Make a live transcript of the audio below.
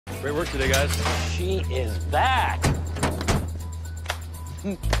Great work today, guys. She is back.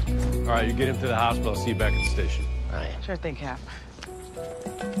 All right, you get him to the hospital. I'll see you back at the station. All right. Sure thing, Cap.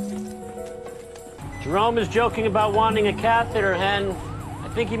 Jerome is joking about wanting a catheter, Hen. I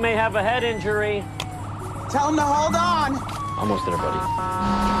think he may have a head injury. Tell him to hold on. Almost there, buddy.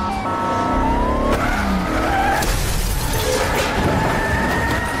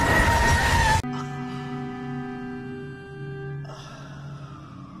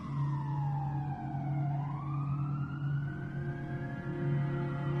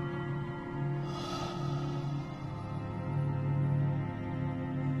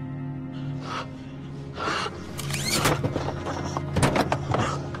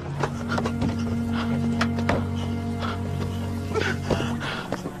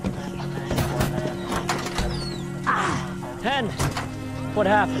 Hen, what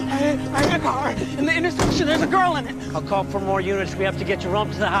happened? I hit a car in the intersection. There's a girl in it. I'll call for more units. We have to get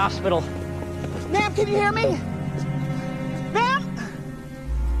Jerome to the hospital. Ma'am, can you hear me? Ma'am?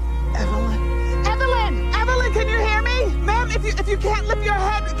 Evelyn, can you hear me? Ma'am, if you can't lift your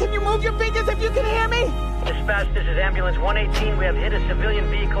head, can you move your fingers if you can hear me? Dispatch, this is ambulance 118. We have hit a civilian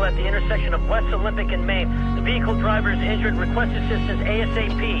vehicle at the intersection of West Olympic and Main. The vehicle driver is injured. Request assistance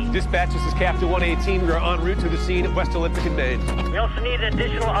ASAP. Dispatch, this is Captain 118. We are en route to the scene at West Olympic and Main. We also need an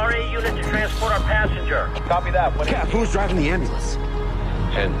additional RA unit to transport our passenger. Copy that. Cap, who's driving the ambulance?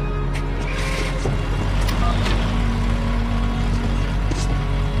 Hen.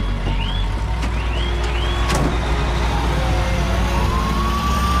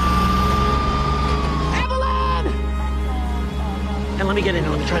 And let me get in.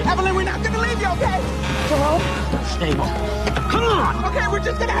 Let me try to... Evelyn, we're not gonna leave you, okay? Jerome? Stable. Come on! Okay, we're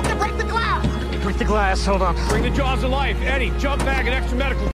just gonna have to break the glass. Break the glass. Hold on. Bring the jaws of life. Eddie, jump bag and extra medical.